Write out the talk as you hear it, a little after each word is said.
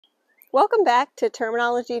Welcome back to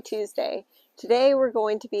Terminology Tuesday. Today we're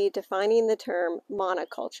going to be defining the term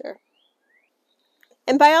monoculture.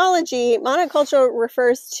 In biology, monoculture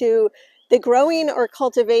refers to the growing or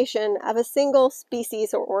cultivation of a single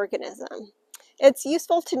species or organism. It's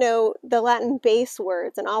useful to know the Latin base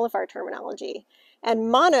words in all of our terminology.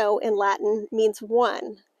 And mono in Latin means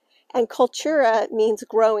one, and cultura means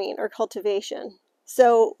growing or cultivation.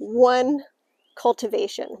 So one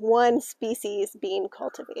cultivation, one species being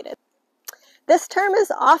cultivated. This term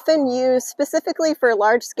is often used specifically for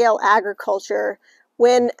large-scale agriculture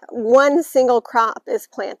when one single crop is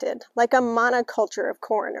planted, like a monoculture of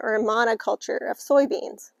corn or a monoculture of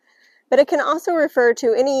soybeans. But it can also refer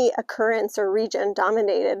to any occurrence or region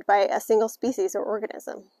dominated by a single species or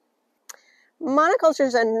organism.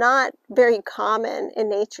 Monocultures are not very common in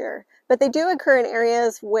nature, but they do occur in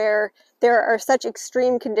areas where there are such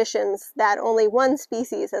extreme conditions that only one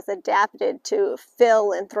species has adapted to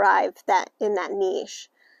fill and thrive in that niche.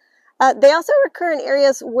 They also occur in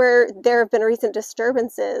areas where there have been recent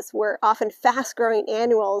disturbances, where often fast-growing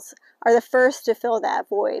annuals are the first to fill that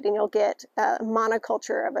void, and you'll get a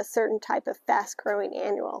monoculture of a certain type of fast-growing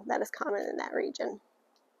annual that is common in that region.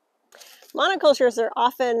 Monocultures are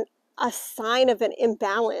often a sign of an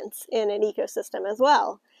imbalance in an ecosystem as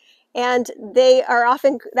well. And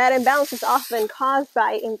that imbalance is often caused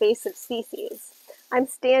by invasive species. I'm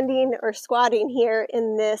standing or squatting here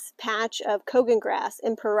in this patch of Kogan grass,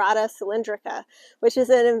 Imperata cylindrica, which is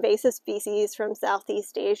an invasive species from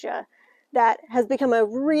Southeast Asia that has become a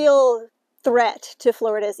real threat to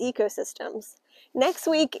Florida's ecosystems. Next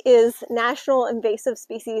week is National Invasive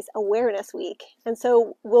Species Awareness Week, and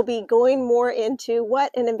so we'll be going more into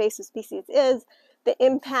what an invasive species is, the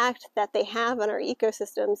impact that they have on our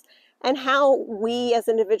ecosystems, and how we as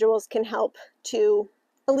individuals can help to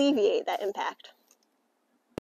alleviate that impact.